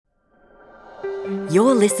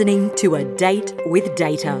You're listening to A Date with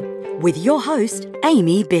Data with your host,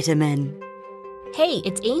 Amy Bitterman. Hey,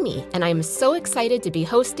 it's Amy, and I'm so excited to be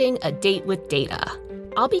hosting A Date with Data.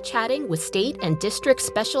 I'll be chatting with state and district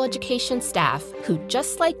special education staff who,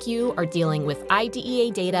 just like you, are dealing with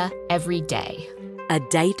IDEA data every day. A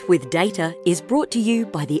Date with Data is brought to you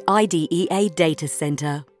by the IDEA Data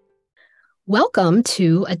Center. Welcome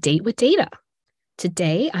to A Date with Data.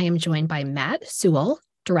 Today, I am joined by Matt Sewell,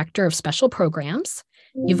 Director of Special Programs,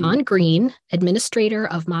 Yvonne Green, Administrator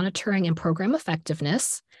of Monitoring and Program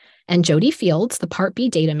Effectiveness, and Jody Fields, the Part B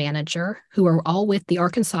Data Manager, who are all with the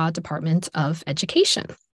Arkansas Department of Education.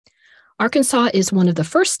 Arkansas is one of the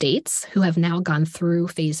first states who have now gone through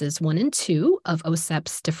phases 1 and 2 of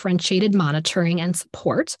OSEP's Differentiated Monitoring and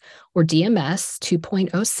Support, or DMS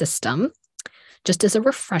 2.0 system. Just as a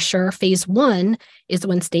refresher, phase 1 is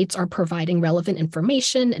when states are providing relevant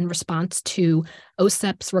information in response to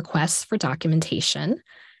OSEP's requests for documentation.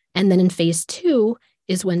 And then in phase 2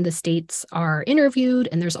 is when the states are interviewed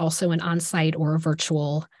and there's also an on-site or a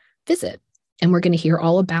virtual visit. And we're going to hear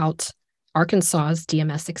all about Arkansas's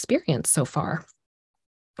DMS experience so far.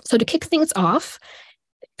 So to kick things off,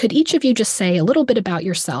 could each of you just say a little bit about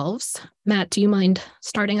yourselves? Matt, do you mind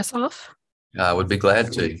starting us off? I would be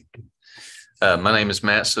glad to. My name is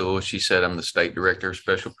Matt Sewell. She said I'm the State Director of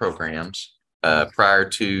Special Programs. Prior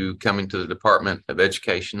to coming to the Department of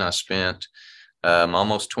Education, I spent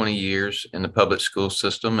almost 20 years in the public school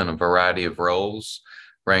system in a variety of roles,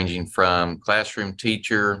 ranging from classroom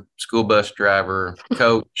teacher, school bus driver,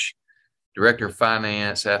 coach, director of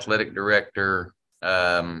finance, athletic director,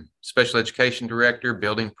 special education director,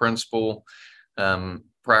 building principal,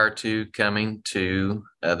 prior to coming to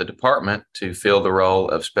the department to fill the role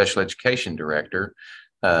of special education director.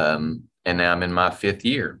 And now I'm in my 5th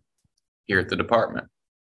year here at the department.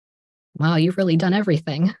 Wow, you've really done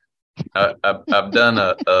everything. I've done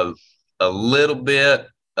a little bit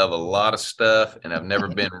of a lot of stuff, and I've never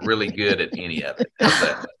been really good at any of it.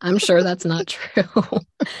 I'm sure that's not true.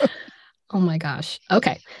 Oh my gosh.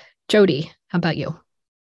 Okay. Jody, how about you?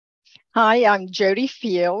 Hi, I'm Jody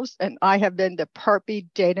Fields, and I have been the Part B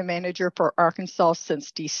Data Manager for Arkansas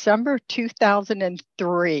since December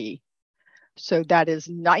 2003. So that is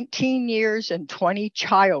 19 years and 20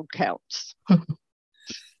 child counts.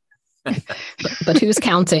 but who's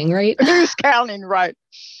counting, right? Who's counting, right?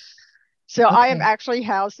 So Okay. I am actually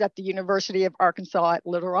housed at the University of Arkansas at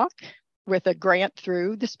Little Rock with a grant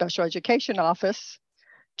through the Special Education Office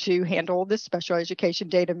to handle the special education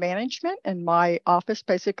data management, and my office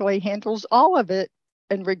basically handles all of it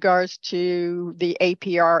in regards to the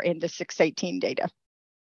APR and the 618 data.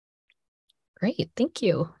 Great, thank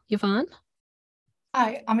you. Yvonne?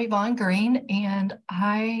 Hi, I'm Yvonne Green, and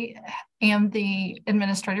I am the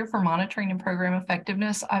Administrator for Monitoring and Program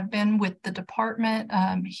Effectiveness. I've been with the department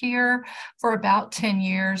here for about 10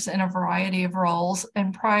 years in a variety of roles.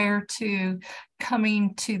 And prior to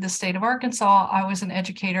coming to the state of Arkansas, I was an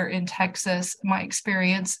educator in Texas. My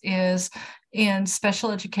experience is in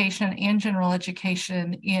special education and general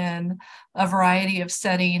education in a variety of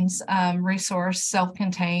settings, resource,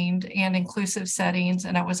 self-contained, and inclusive settings.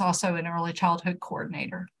 And I was also an early childhood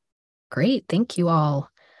coordinator. Great, thank you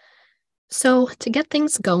all. So to get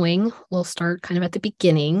things going, we'll start kind of at the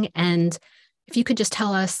beginning. And if you could just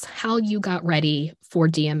tell us how you got ready for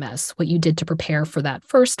DMS, what you did to prepare for that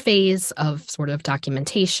first phase of sort of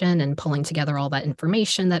documentation and pulling together all that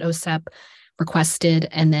information that OSEP requested,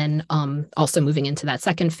 and then also moving into that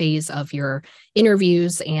second phase of your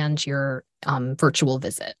interviews and your virtual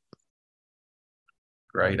visit.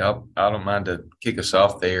 Great. I don't mind to kick us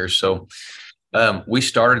off there. So we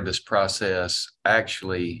started this process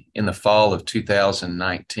actually in the fall of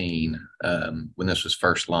 2019 when this was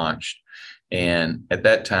first launched. And at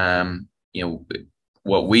that time,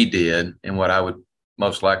 what we did and what I would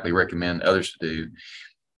most likely recommend others to do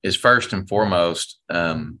is first and foremost,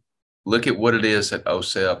 look at what it is that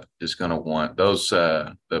OSEP is going to want. Those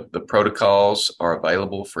the protocols are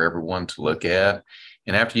available for everyone to look at.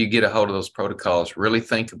 And after you get a hold of those protocols, really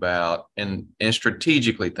think about and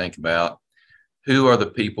strategically think about who are the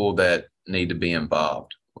people that need to be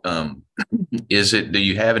involved. Do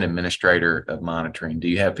you have an administrator of monitoring? Do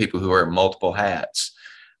you have people who are multiple hats?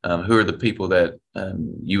 Who are the people that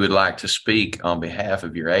you would like to speak on behalf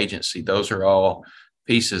of your agency? Those are all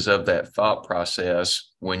pieces of that thought process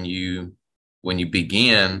when you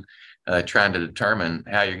begin trying to determine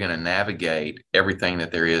how you're going to navigate everything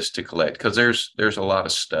that there is to collect, because there's a lot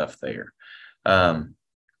of stuff there.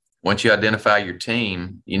 Once you identify your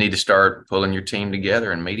team, you need to start pulling your team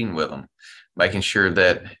together and meeting with them, making sure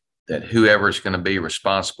that whoever is going to be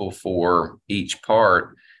responsible for each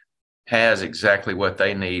part has exactly what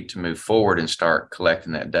they need to move forward and start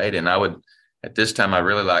collecting that data. And I would, at this time, I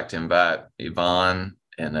really like to invite Yvonne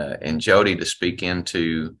and Jody to speak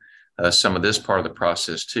into some of this part of the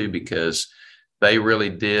process too, because they really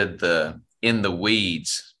did the in the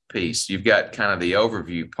weeds piece. You've got kind of the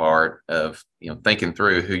overview part of, thinking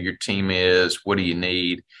through who your team is, what do you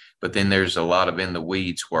need, but then there's a lot of in the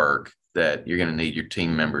weeds work that you're going to need your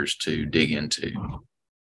team members to dig into.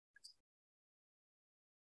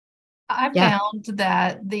 I found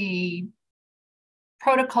that the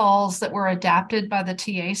protocols that were adapted by the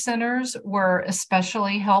TA centers were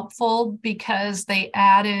especially helpful because they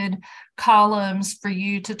added columns for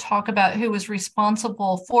you to talk about who was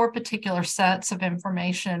responsible for particular sets of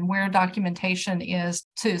information, where documentation is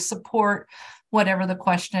to support whatever the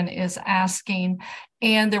question is asking.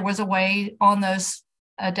 And there was a way on those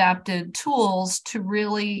adapted tools to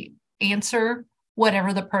really answer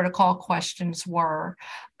whatever the protocol questions were.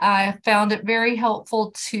 I found it very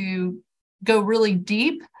helpful to go really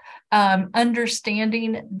deep,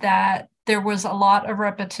 understanding that there was a lot of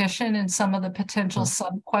repetition in some of the potential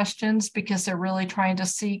sub-questions because they're really trying to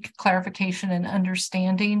seek clarification and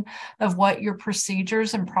understanding of what your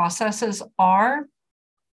procedures and processes are.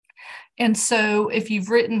 And so if you've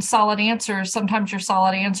written solid answers, sometimes your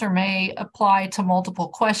solid answer may apply to multiple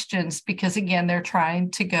questions because, again, they're trying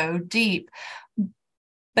to go deep.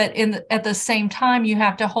 But at the same time, you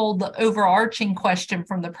have to hold the overarching question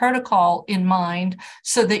from the protocol in mind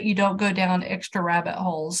so that you don't go down extra rabbit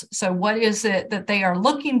holes. So what is it that they are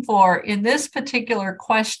looking for in this particular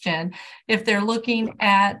question? If they're looking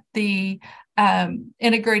at the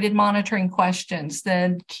integrated monitoring questions,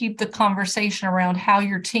 then keep the conversation around how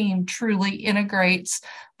your team truly integrates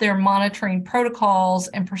their monitoring protocols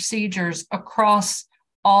and procedures across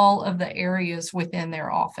all of the areas within their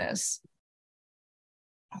office.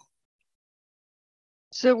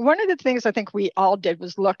 So one of the things I think we all did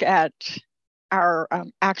was look at our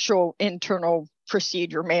actual internal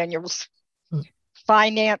procedure manuals,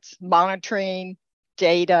 finance, monitoring,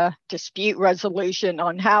 data, dispute resolution,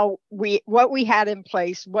 on what we had in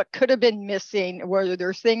place, what could have been missing, whether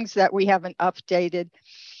there's things that we haven't updated.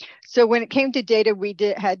 So when it came to data, we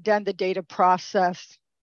had done the data process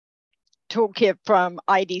toolkit from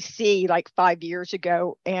IDC like 5 years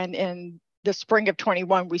ago, and in the spring of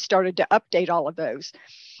 21, we started to update all of those.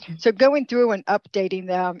 So going through and updating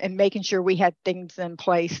them and making sure we had things in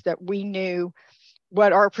place that we knew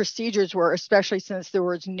what our procedures were, especially since there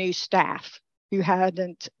was new staff who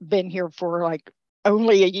hadn't been here for like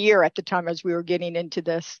only a year at the time as we were getting into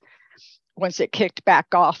this, once it kicked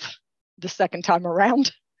back off the second time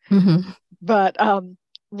around. Mm-hmm. But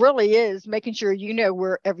really is making sure you know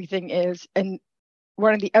where everything is. And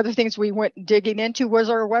one of the other things we went digging into was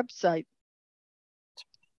our website.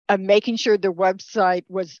 Making sure the website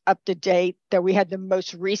was up to date, that we had the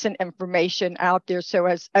most recent information out there. So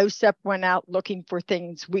as OSEP went out looking for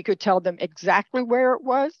things, we could tell them exactly where it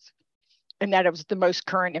was and that it was the most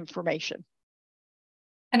current information.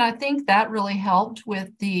 And I think that really helped with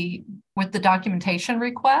the documentation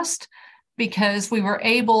request, because we were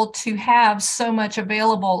able to have so much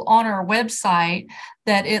available on our website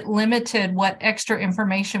that it limited what extra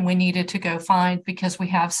information we needed to go find because we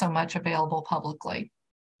have so much available publicly.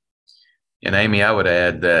 And Amy, I would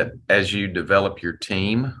add that as you develop your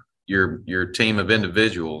team, your team of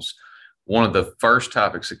individuals, one of the first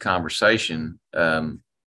topics of conversation,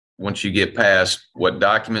 once you get past what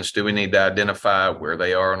documents do we need to identify, where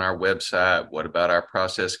they are on our website, what about our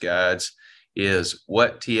process guides, is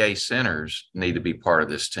what TA centers need to be part of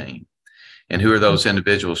this team. And who are those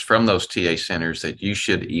individuals from those TA centers that you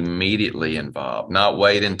should immediately involve, not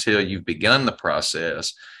wait until you've begun the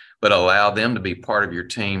process, but allow them to be part of your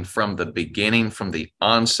team from the beginning, from the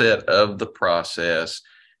onset of the process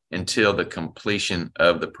until the completion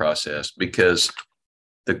of the process. Because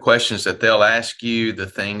the questions that they'll ask you, the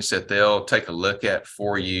things that they'll take a look at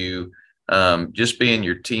for you, just being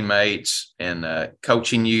your teammates and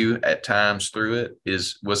coaching you at times through it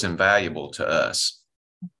was invaluable to us.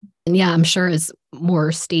 And yeah, I'm sure as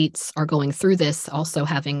more states are going through this, also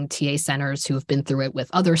having TA centers who have been through it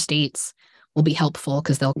with other states will be helpful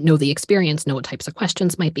because they'll know the experience, know what types of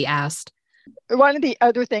questions might be asked. One of the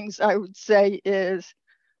other things I would say is,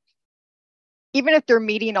 even if they're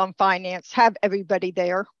meeting on finance, have everybody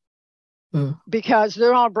there because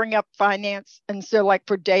they'll all bring up finance. And so like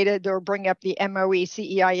for data, they'll bring up the MOE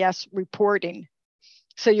CEIS reporting.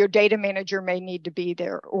 So your data manager may need to be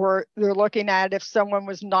there, or they're looking at if someone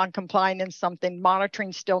was non-compliant in something,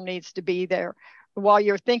 monitoring still needs to be there. While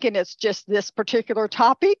you're thinking it's just this particular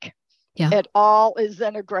topic, it all is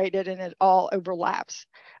integrated and it all overlaps.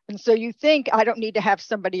 And so you think, I don't need to have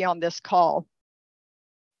somebody on this call.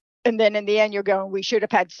 And then in the end, you're going, we should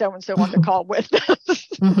have had so-and-so on the call with us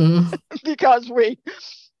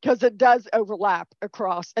because it does overlap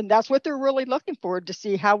across. And that's what they're really looking for, to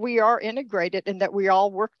see how we are integrated and that we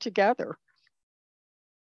all work together.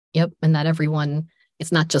 Yep. And that everyone,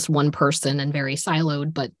 it's not just one person and very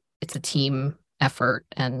siloed, but it's a team effort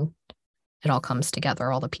and it all comes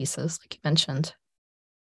together, all the pieces, like you mentioned.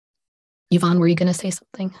 Yvonne, were you going to say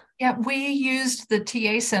something? Yeah, we used the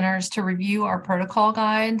TA centers to review our protocol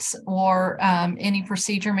guides or any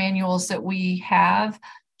procedure manuals that we have,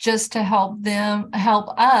 just to help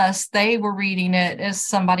us. They were reading it as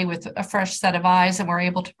somebody with a fresh set of eyes and were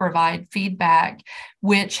able to provide feedback,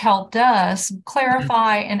 which helped us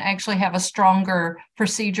clarify and actually have a stronger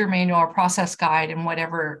procedure manual or process guide in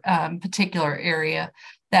whatever particular area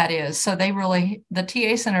that is. So the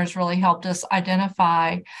TA centers really helped us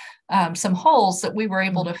identify some holes that we were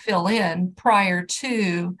able to fill in prior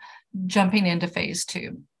to jumping into phase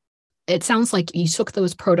 2. It sounds like you took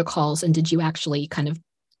those protocols and did you actually kind of,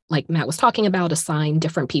 like Matt was talking about, assign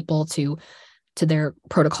different people to their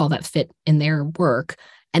protocol that fit in their work,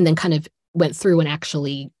 and then kind of went through and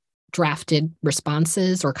actually drafted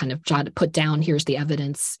responses or kind of put down, here's the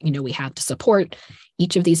evidence, we have to support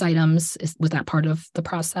each of these items? Was that part of the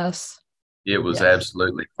process? It was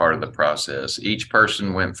absolutely part of the process. Each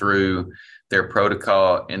person went through their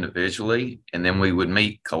protocol individually, and then we would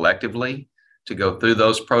meet collectively to go through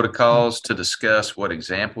those protocols, to discuss what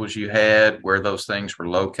examples you had, where those things were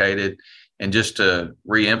located. And just to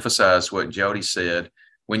reemphasize what Jody said,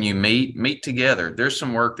 when you meet together, there's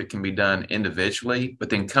some work that can be done individually, but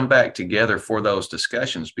then come back together for those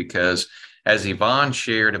discussions, because as Yvonne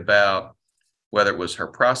shared about whether it was her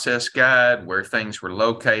process guide, where things were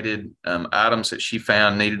located, items that she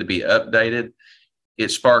found needed to be updated, it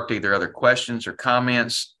sparked either other questions or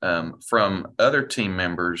comments from other team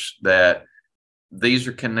members that these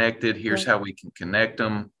are connected, here's how we can connect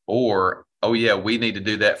them, or, oh yeah, we need to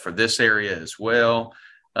do that for this area as well.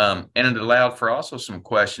 And it allowed for also some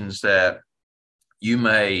questions that you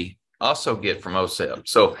may also get from OSEP.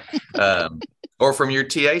 So, or from your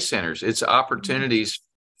TA centers. It's opportunities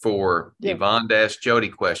for Yvonne to ask Jody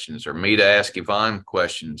questions or me to ask Yvonne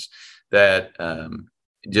questions that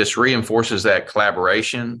just reinforces that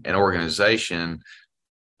collaboration and organization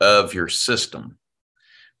of your system,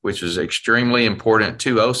 which is extremely important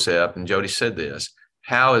to OSEP. And Jody said this,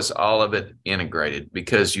 how is all of it integrated?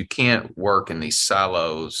 Because you can't work in these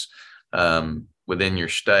silos within your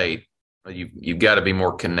state. You've got to be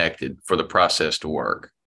more connected for the process to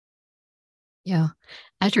work. Yeah.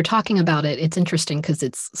 As you're talking about it, it's interesting because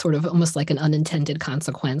it's sort of almost like an unintended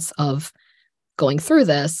consequence of going through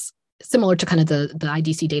this, similar to kind of the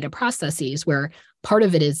IDC data processes, where part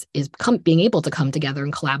of it is being able to come together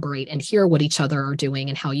and collaborate and hear what each other are doing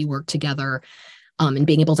and how you work together, and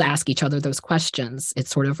being able to ask each other those questions.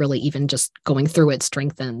 It's sort of really, even just going through it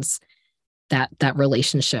strengthens that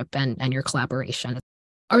relationship and your collaboration.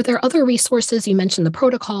 Are there other resources? You mentioned the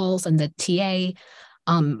protocols and the TA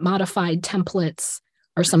modified templates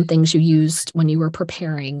are some things you used when you were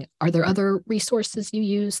preparing. Are there other resources you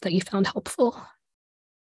used that you found helpful?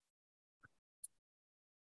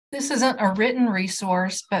 This isn't a written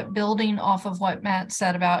resource, but building off of what Matt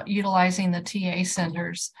said about utilizing the TA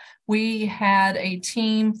centers, we had a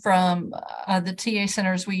team from the TA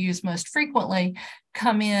centers we use most frequently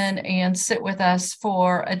come in and sit with us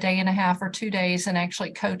for a day and a half or 2 days and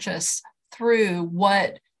actually coach us through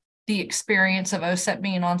what the experience of OSEP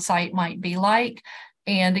being on site might be like.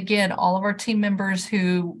 And again, all of our team members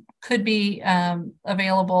who could be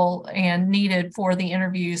available and needed for the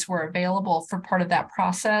interviews were available for part of that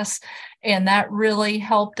process. And that really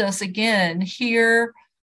helped us, again, hear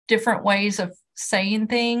different ways of saying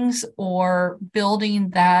things or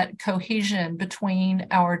building that cohesion between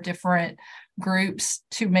our different groups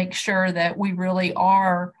to make sure that we really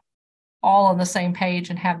are all on the same page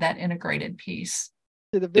and have that integrated piece.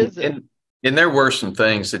 To the visit. And there were some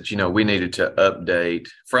things that, we needed to update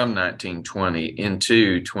from 1920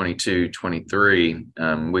 into 22, 23.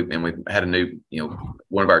 We had a new,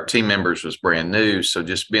 one of our team members was brand new. So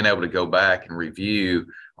just being able to go back and review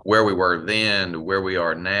where we were then to where we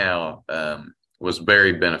are now was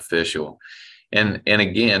very beneficial. And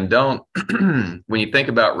again, don't, when you think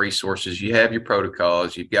about resources, you have your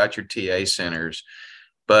protocols, you've got your TA centers,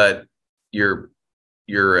 but your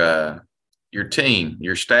team,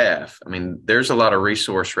 your staff. I mean, there's a lot of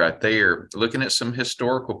resource right there. Looking at some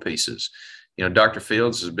historical pieces, Dr.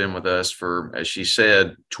 Fields has been with us for, as she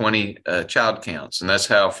said, 20 child counts. And that's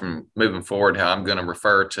how, from moving forward, how I'm going to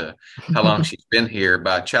refer to how long she's been here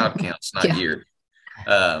by child counts, not year.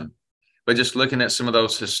 But just looking at some of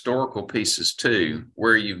those historical pieces too,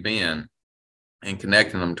 where you've been, and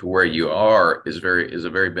connecting them to where you are is a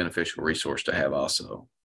very beneficial resource to have also.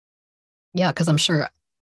 Yeah, because I'm sure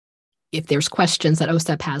if there's questions that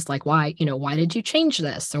OSEP has, like why did you change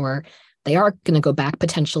this? Or they are going to go back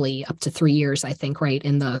potentially up to 3 years, I think, right,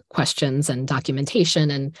 in the questions and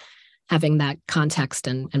documentation, and having that context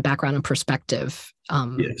and background and perspective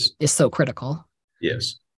Yes. is so critical.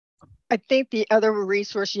 Yes. I think the other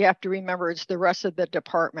resource you have to remember is the rest of the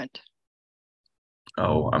department.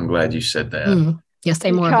 Oh, I'm glad you said that. Yes,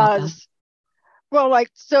 say more about that. Well,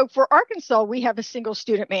 so for Arkansas, we have a single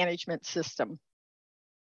student management system,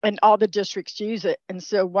 and all the districts use it. And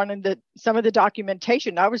so some of the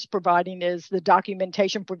documentation I was providing is the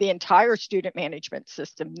documentation for the entire student management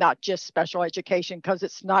system, not just special education, because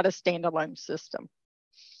it's not a standalone system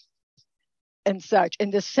and such.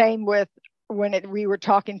 And the same with we were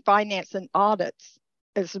talking finance and audits.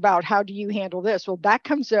 It's about how do you handle this? Well, that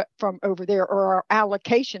comes up from over there, or our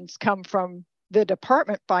allocations come from the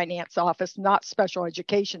department finance office, not special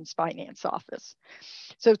education's finance office.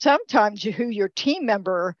 So sometimes your team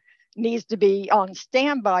member needs to be on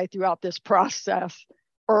standby throughout this process,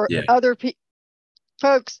 or other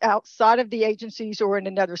folks outside of the agencies or in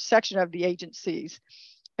another section of the agencies.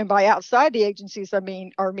 And by outside the agencies, I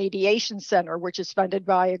mean our mediation center, which is funded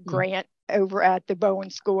by a grant over at the Bowen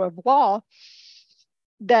School of Law,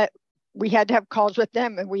 that we had to have calls with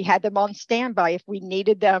them, and we had them on standby if we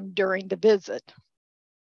needed them during the visit.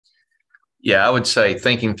 Yeah, I would say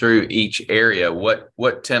thinking through each area,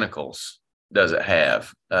 what tentacles does it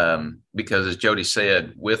have? Because as Jody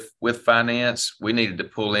said, with finance, we needed to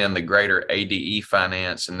pull in the greater ADE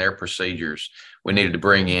finance and their procedures. We needed to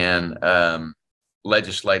bring in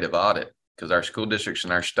legislative audit, because our school districts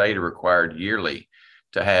in our state are required yearly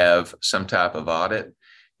to have some type of audit.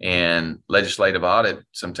 And legislative audit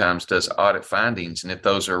sometimes does audit findings. And if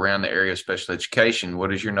those are around the area of special education,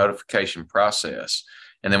 what is your notification process?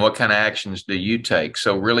 And then what kind of actions do you take?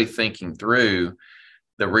 So really thinking through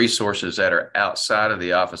the resources that are outside of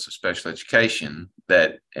the Office of Special Education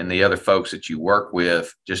and the other folks that you work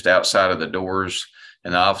with just outside of the doors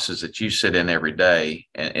and the offices that you sit in every day.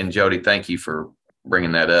 And Jody, thank you for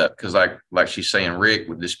bringing that up, because like she's saying, Rick,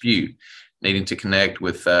 with dispute, needing to connect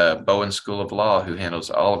with Bowen School of Law, who handles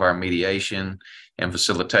all of our mediation and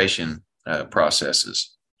facilitation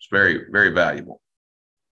processes. It's very, very valuable.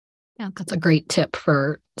 Yeah, that's a great tip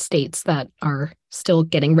for states that are still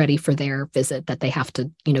getting ready for their visit, that they have to,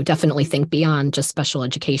 definitely think beyond just special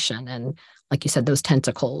education. And like you said, those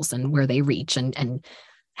tentacles and where they reach, and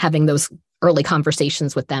having those early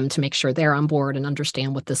conversations with them to make sure they're on board and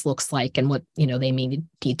understand what this looks like and what, they may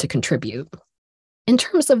need to contribute. In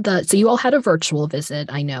terms of so you all had a virtual visit,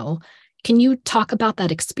 I know. Can you talk about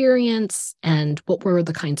that experience and what were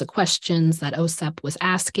the kinds of questions that OSEP was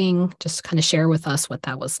asking? Just kind of share with us what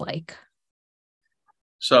that was like.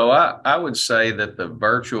 So I would say that the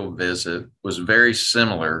virtual visit was very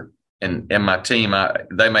similar, and my team,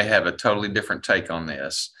 they may have a totally different take on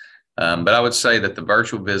this, but I would say that the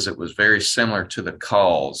virtual visit was very similar to the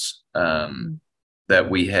calls that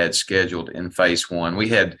we had scheduled in phase one. We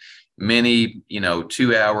had many,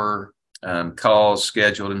 2-hour calls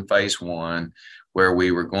scheduled in phase one, where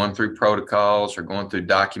we were going through protocols or going through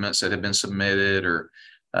documents that had been submitted, or,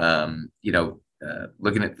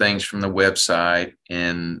 looking at things from the website.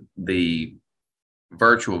 And the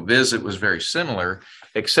virtual visit was very similar,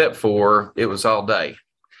 except for it was all day,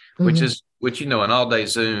 which an all day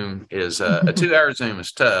Zoom is a 2-hour Zoom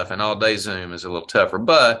is tough, and all day Zoom is a little tougher.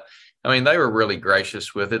 But they were really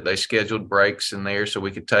gracious with it. They scheduled breaks in there so we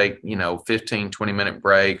could take, 15, 20-minute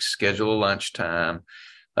breaks, schedule a lunchtime.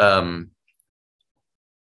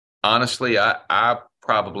 Honestly, I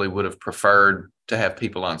probably would have preferred to have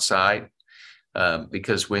people on site,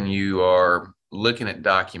 because when you are looking at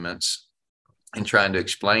documents and trying to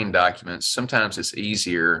explain documents, sometimes it's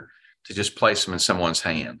easier to just place them in someone's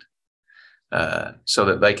hand so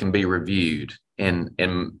that they can be reviewed. And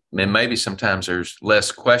maybe sometimes there's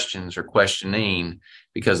less questions or questioning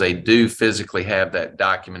because they do physically have that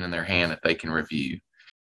document in their hand that they can review.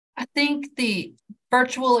 I think the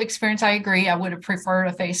virtual experience, I agree, I would have preferred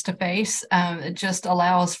a face-to-face. It just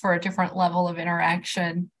allows for a different level of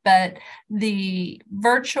interaction. But the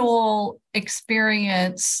virtual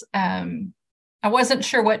experience, I wasn't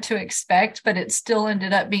sure what to expect, but it still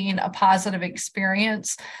ended up being a positive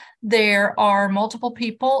experience. There are multiple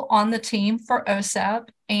people on the team for OSEP,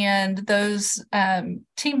 and those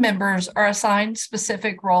team members are assigned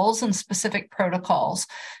specific roles and specific protocols.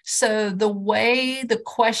 So the way the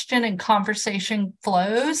question and conversation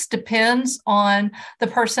flows depends on the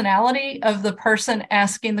personality of the person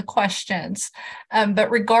asking the questions. But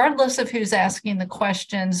regardless of who's asking the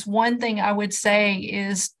questions, one thing I would say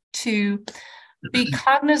is to be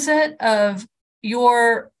cognizant of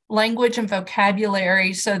your language and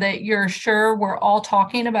vocabulary so that you're sure we're all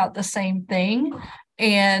talking about the same thing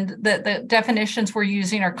and that the definitions we're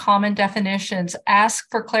using are common definitions. Ask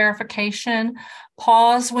for clarification,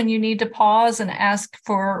 pause when you need to pause and ask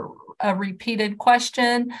for a repeated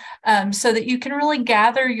question so that you can really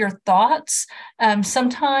gather your thoughts.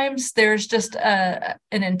 Sometimes there's just an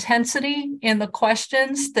intensity in the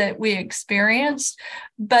questions that we experience,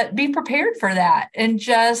 but be prepared for that and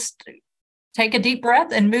just take a deep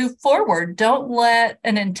breath and move forward. Don't let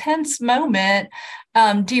an intense moment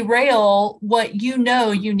derail what you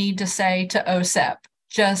know you need to say to OSEP.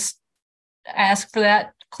 Just ask for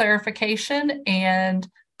that clarification and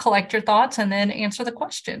collect your thoughts and then answer the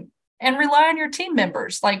question. And rely on your team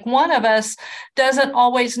members. Like, one of us doesn't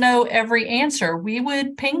always know every answer. We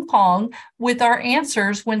would ping pong with our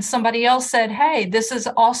answers when somebody else said, hey, this is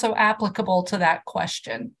also applicable to that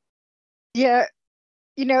question. Yeah.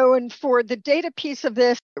 And for the data piece of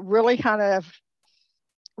this, really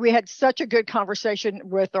we had such a good conversation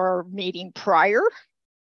with our meeting prior.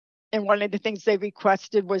 And one of the things they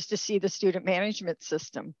requested was to see the student management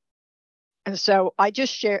system. And so I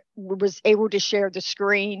just was able to share the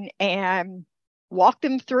screen and walk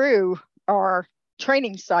them through our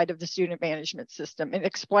training side of the student management system and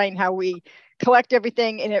explain how we collect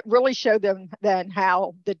everything. And it really showed them then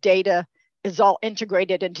how the data is all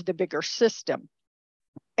integrated into the bigger system.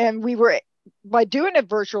 And we were, by doing it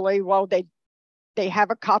virtually, while they have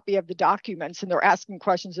a copy of the documents and they're asking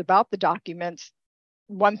questions about the documents,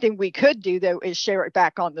 one thing we could do, though, is share it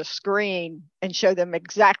back on the screen and show them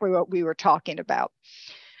exactly what we were talking about.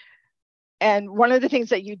 And one of the things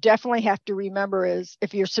that you definitely have to remember is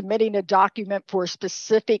if you're submitting a document for a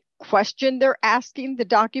specific question they're asking the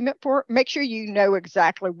document for, make sure you know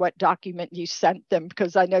exactly what document you sent them.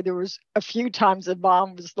 Because I know there was a few times that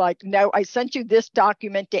mom was like, no, I sent you this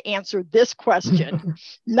document to answer this question,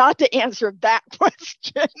 not to answer that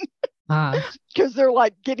question. Because they're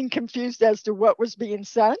like getting confused as to what was being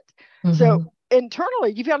sent. Mm-hmm. So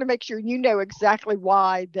internally, you've got to make sure you know exactly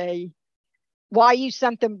why you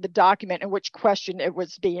sent them the document and which question it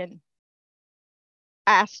was being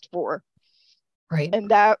asked for. Right.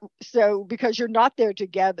 And because you're not there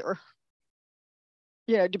together,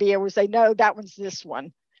 to be able to say, no, that one's this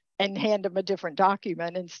one and hand them a different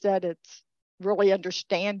document. Instead, it's really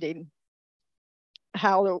understanding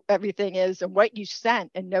how everything is and what you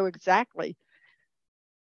sent and know exactly,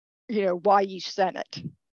 why you sent it.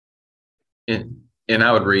 And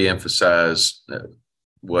I would reemphasize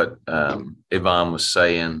what Yvonne was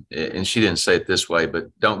saying, and she didn't say it this way,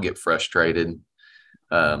 but don't get frustrated.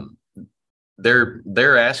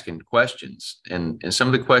 They're asking questions, and some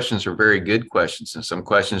of the questions are very good questions, and some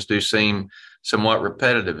questions do seem somewhat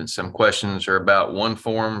repetitive, and some questions are about one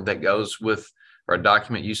form that goes with, or a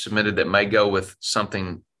document you submitted that may go with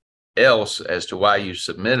something else as to why you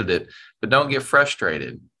submitted it. But don't get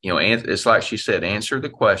frustrated. It's like she said, answer the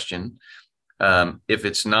question. If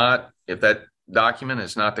that document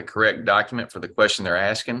is not the correct document for the question they're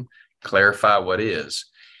asking, clarify what is.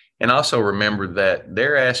 And also remember that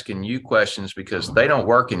they're asking you questions because they don't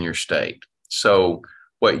work in your state. So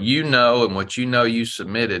what you know and what you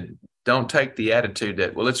submitted, don't take the attitude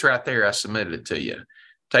that, well, it's right there, I submitted it to you.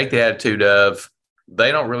 Take the attitude of,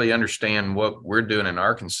 they don't really understand what we're doing in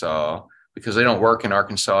Arkansas because they don't work in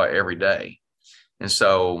Arkansas every day. And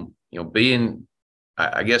so, being,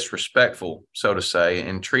 I guess, respectful, so to say,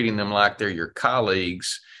 and treating them like they're your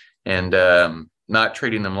colleagues and not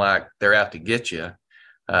treating them like they're out to get you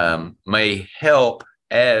may help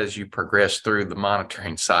as you progress through the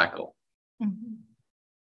monitoring cycle. Mm-hmm.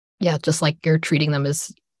 Yeah, just like you're treating them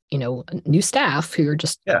as, new staff who are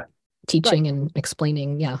just teaching and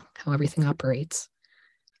explaining, how everything operates.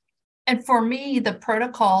 And for me, the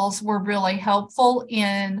protocols were really helpful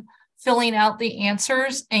in filling out the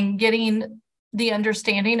answers and getting the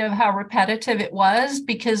understanding of how repetitive it was,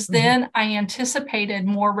 because then I anticipated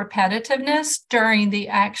more repetitiveness during the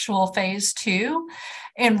actual phase 2.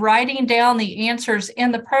 And writing down the answers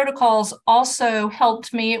in the protocols also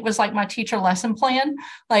helped me. It was like my teacher lesson plan.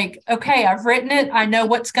 Like, okay, I've written it. I know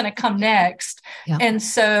what's going to come next. Yeah. And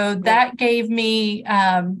so that gave me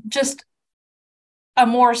just a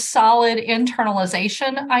more solid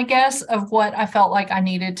internalization, I guess, of what I felt like I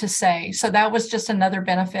needed to say. So that was just another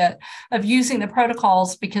benefit of using the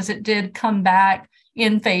protocols, because it did come back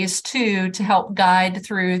in phase 2 to help guide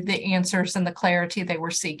through the answers and the clarity they were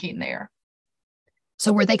seeking there.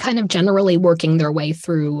 So were they kind of generally working their way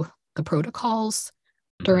through the protocols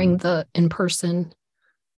during the in-person?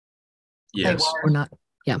 Yes. Or not?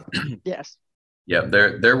 Yeah. Yes. Yeah,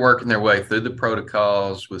 they're working their way through the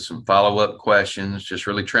protocols with some follow-up questions, just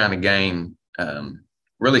really trying to gain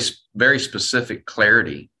really very specific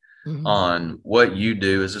clarity on what you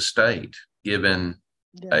do as a state, given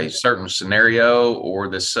a certain scenario or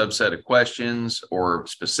this subset of questions or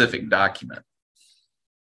specific document.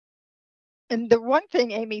 And the one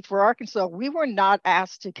thing, Amy, for Arkansas, we were not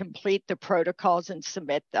asked to complete the protocols and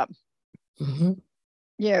submit them.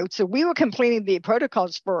 So we were completing the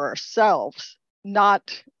protocols for ourselves,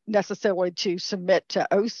 not necessarily to submit to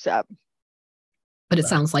OSEP. But it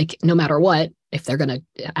sounds like no matter what, if they're going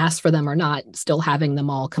to ask for them or not, still having them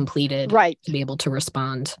all completed to be able to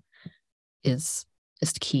respond is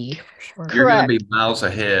key. For sure. You're going to be miles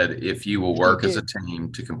ahead if you will work as a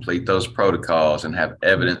team to complete those protocols and have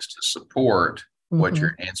evidence to support what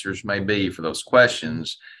your answers may be for those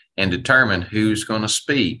questions, and determine who's going to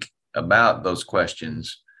speak about those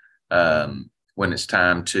questions when it's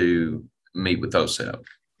time to meet with OSEP.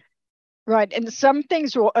 Right. And some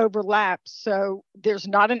things will overlap. So there's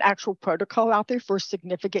not an actual protocol out there for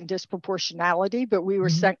significant disproportionality, but we were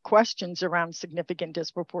sent questions around significant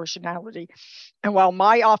disproportionality. And while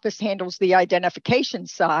my office handles the identification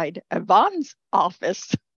side, Yvonne's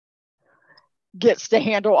office gets to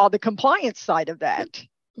handle all the compliance side of that.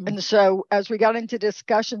 And so as we got into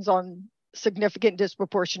discussions on significant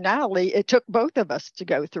disproportionality, it took both of us to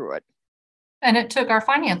go through it. And it took our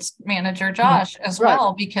finance manager, Josh, as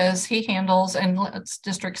well, because he handles and lets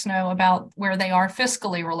districts know about where they are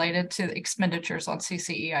fiscally related to expenditures on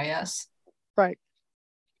CCEIS. Right.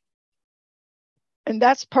 And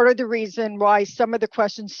that's part of the reason why some of the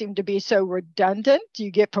questions seem to be so redundant.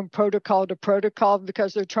 You get from protocol to protocol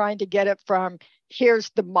because they're trying to get it from,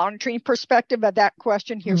 here's the monitoring perspective of that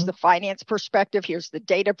question, here's the finance perspective, here's the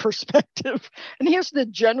data perspective, and here's the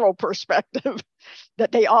general perspective,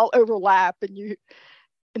 that they all overlap.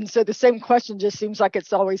 And so the same question just seems like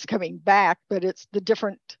it's always coming back, but it's the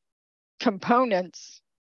different components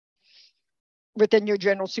within your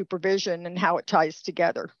general supervision and how it ties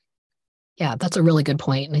together. Yeah, that's a really good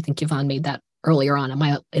point. And I think Yvonne made that earlier on.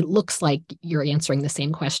 It looks like you're answering the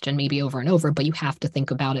same question maybe over and over, but you have to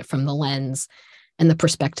think about it from the lens and the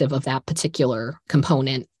perspective of that particular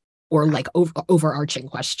component or like overarching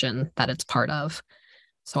question that it's part of.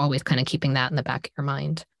 So always kind of keeping that in the back of your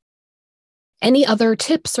mind. Any other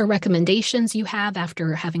tips or recommendations you have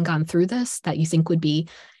after having gone through this that you think would be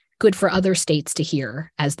good for other states to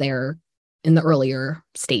hear as they're in the earlier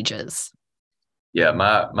stages? Yeah,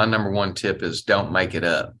 my number one tip is don't make it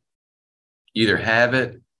up. You either have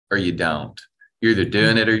it or you don't. You're either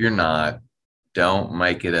doing it or you're not. Don't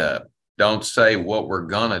make it up. Don't say what we're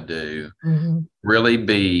going to do. Really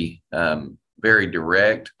be very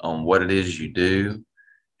direct on what it is you do,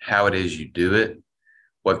 how it is you do it,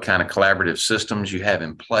 what kind of collaborative systems you have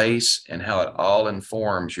in place, and how it all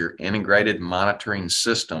informs your integrated monitoring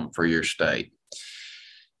system for your state.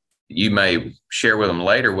 You may share with them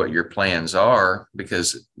later what your plans are,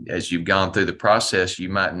 because as you've gone through the process, you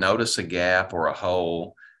might notice a gap or a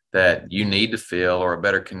hole that you need to fill or a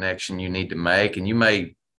better connection you need to make. And you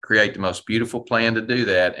may create the most beautiful plan to do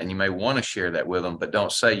that. And you may want to share that with them, but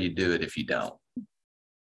don't say you do it if you don't.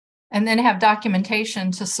 And then have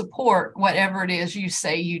documentation to support whatever it is you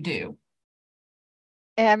say you do.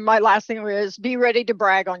 And my last thing is be ready to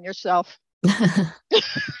brag on yourself.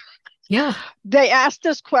 Yeah. They asked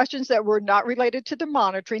us questions that were not related to the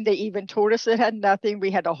monitoring. They even told us it had nothing.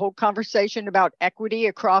 We had a whole conversation about equity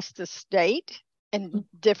across the state and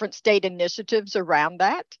different state initiatives around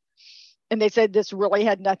that. And they said this really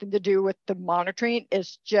had nothing to do with the monitoring.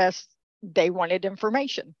 It's just they wanted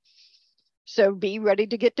information. So be ready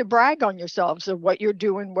to get to brag on yourselves of what you're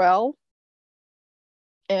doing well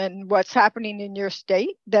and what's happening in your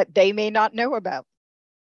state that they may not know about.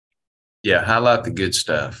 Yeah, highlight the good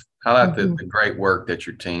stuff. Highlight the great work that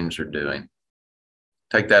your teams are doing.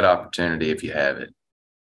 Take that opportunity if you have it.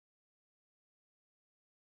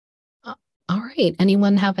 All right.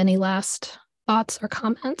 Anyone have any last thoughts or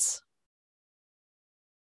comments?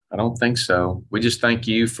 I don't think so. We just thank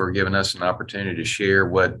you for giving us an opportunity to share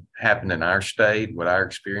what happened in our state, what our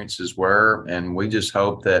experiences were, and we just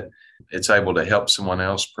hope that it's able to help someone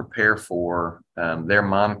else prepare for their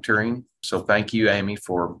monitoring. So thank you, Amy,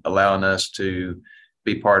 for allowing us to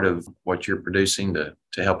be part of what you're producing to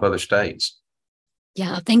help other states.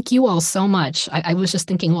 Yeah, thank you all so much. I was just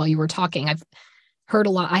thinking while you were talking, I've heard a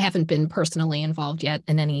lot. I haven't been personally involved yet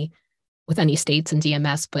with any states and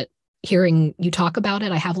DMS, but hearing you talk about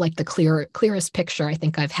it, I have like the clearest picture I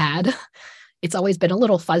think I've had. It's always been a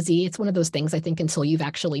little fuzzy. It's one of those things I think until you've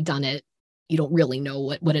actually done it, you don't really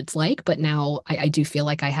know what it's like. But now I do feel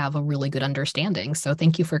like I have a really good understanding. So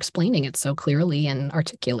thank you for explaining it so clearly and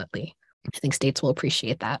articulately. I think states will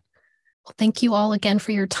appreciate that. Well, thank you all again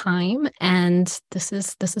for your time. And this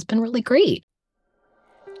has been really great.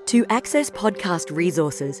 To access podcast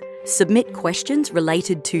resources, submit questions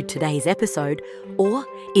related to today's episode, or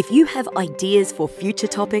if you have ideas for future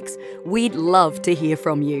topics, we'd love to hear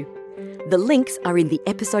from you. The links are in the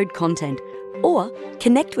episode content, or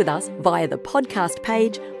connect with us via the podcast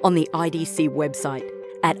page on the IDC website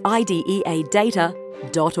at ideadata.org.